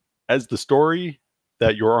 as the story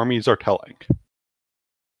that your armies are telling.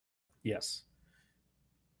 Yes.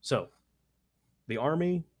 So, the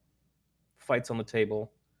army fights on the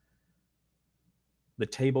table. The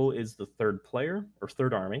table is the third player or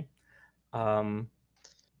third army. And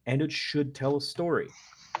it should tell a story.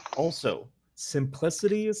 Also,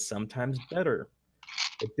 simplicity is sometimes better.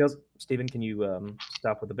 It does. Steven, can you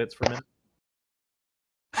stop with the bits for a minute?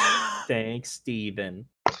 Thanks, Steven.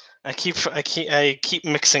 I keep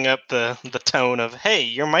mixing up the tone of, hey,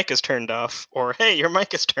 your mic is turned off, or hey, your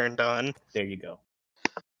mic is turned on. There you go.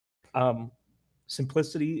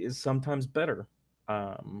 Simplicity is sometimes better.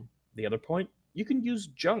 The other point, you can use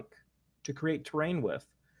junk to create terrain with.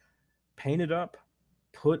 Paint it up,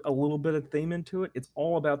 put a little bit of theme into it. It's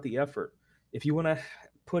all about the effort. If you want to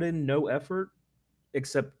put in no effort,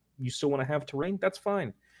 except you still want to have terrain, that's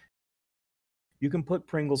fine. You can put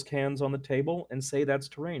Pringles cans on the table and say that's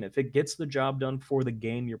terrain if it gets the job done for the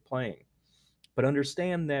game you're playing. But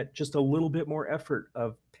understand that just a little bit more effort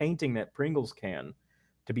of painting that Pringles can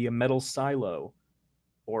to be a metal silo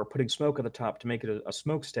or putting smoke at the top to make it a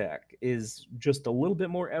smokestack is just a little bit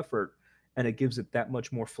more effort, and it gives it that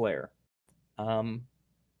much more flair.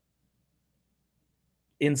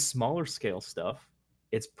 In smaller scale stuff,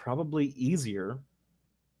 it's probably easier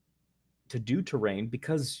to do terrain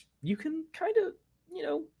because you can kind of,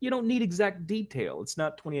 you don't need exact detail. It's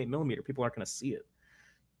not 28 millimeter. People aren't going to see it.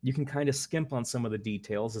 You can kind of skimp on some of the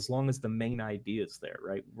details as long as the main idea is there,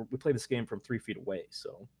 right? We play this game from 3 feet away,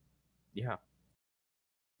 so yeah.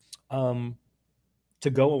 to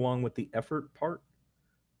go along with the effort part,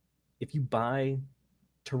 if you buy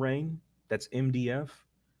terrain that's MDF,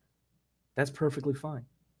 that's perfectly fine.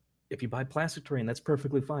 If you buy plastic terrain, that's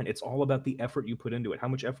perfectly fine. It's all about the effort you put into it. How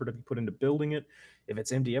much effort have you put into building it? If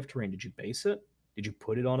it's MDF terrain, did you base it? Did you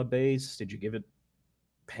put it on a base? Did you give it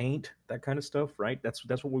paint? That kind of stuff, right? That's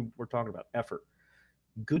what we're talking about. Effort.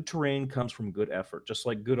 Good terrain comes from good effort, just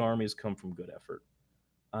like good armies come from good effort.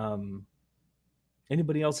 Um,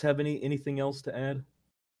 Anybody else have anything else to add?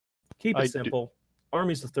 Keep it simple.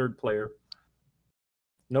 Army's the third player.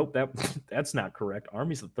 Nope, that's not correct.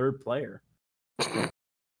 Army's the third player.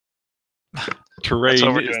 Terrain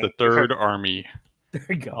is the third army. There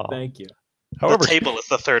you go. Thank you. However, the table is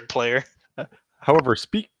the third player. However,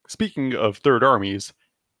 speaking of third armies,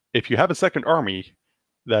 if you have a second army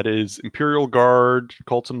that is Imperial Guard,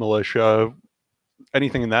 Cults and Militia,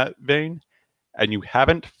 anything in that vein, and you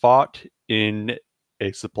haven't fought in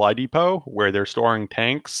a supply depot where they're storing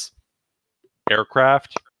tanks,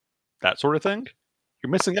 aircraft, that sort of thing, you're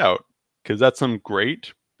missing out, because that's some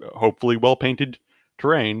great, hopefully well-painted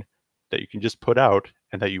terrain that you can just put out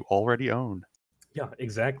and that you already own. Yeah,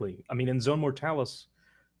 exactly. I mean, in Zone Mortalis,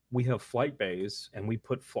 we have flight bays, and we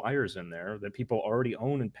put flyers in there that people already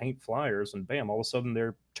own and paint flyers, and bam, all of a sudden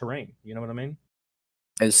they're terrain. You know what I mean?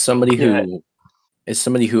 As somebody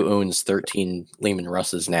who owns 13 Lehman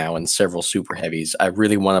Russes now and several super heavies, I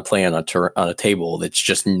really want to play on a table that's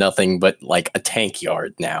just nothing but like a tank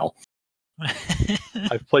yard now.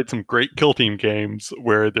 I've played some great kill team games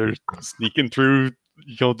where they're sneaking through,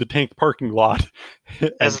 the tank parking lot.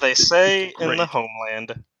 As they say in the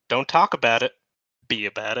homeland, don't talk about it, be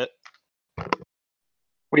about it.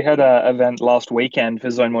 We had an event last weekend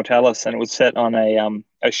for Zone Mortalis, and it was set on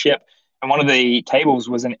a ship. And one of the tables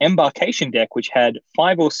was an embarkation deck, which had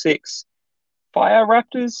 5 or 6 fire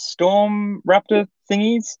raptors, storm raptor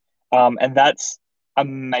thingies. And that's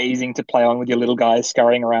amazing to play on with your little guys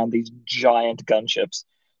scurrying around these giant gunships.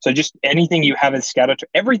 So just anything you have is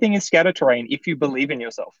everything is scatter terrain if you believe in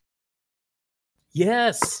yourself.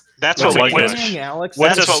 Yes, that's what we need, Alex.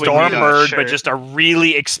 What's a Stormbird, but just a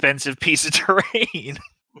really expensive piece of terrain?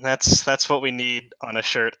 That's what we need on a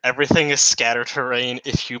shirt. Everything is scatter terrain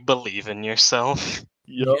if you believe in yourself.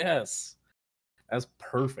 Yep. Yes, that's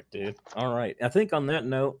perfect, dude. All right, I think on that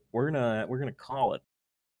note, we're gonna call it.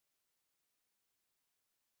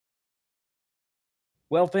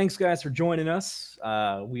 Well, thanks guys for joining us.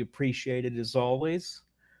 We appreciate it as always.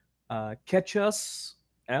 Catch us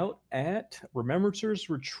out at Remembrancers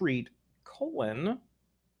Retreat :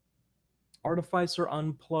 Artificer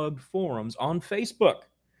Unplugged forums on Facebook.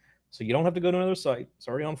 So you don't have to go to another site. It's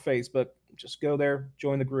already on Facebook. Just go there,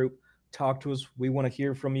 join the group, talk to us. We want to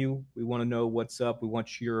hear from you. We want to know what's up. We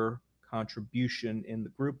want your contribution in the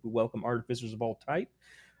group. We welcome artificers of all type,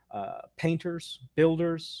 painters,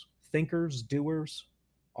 builders, thinkers, doers,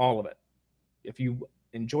 all of it. If you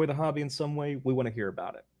enjoy the hobby in some way, we want to hear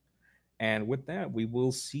about it. And with that, we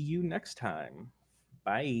will see you next time.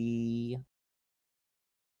 Bye.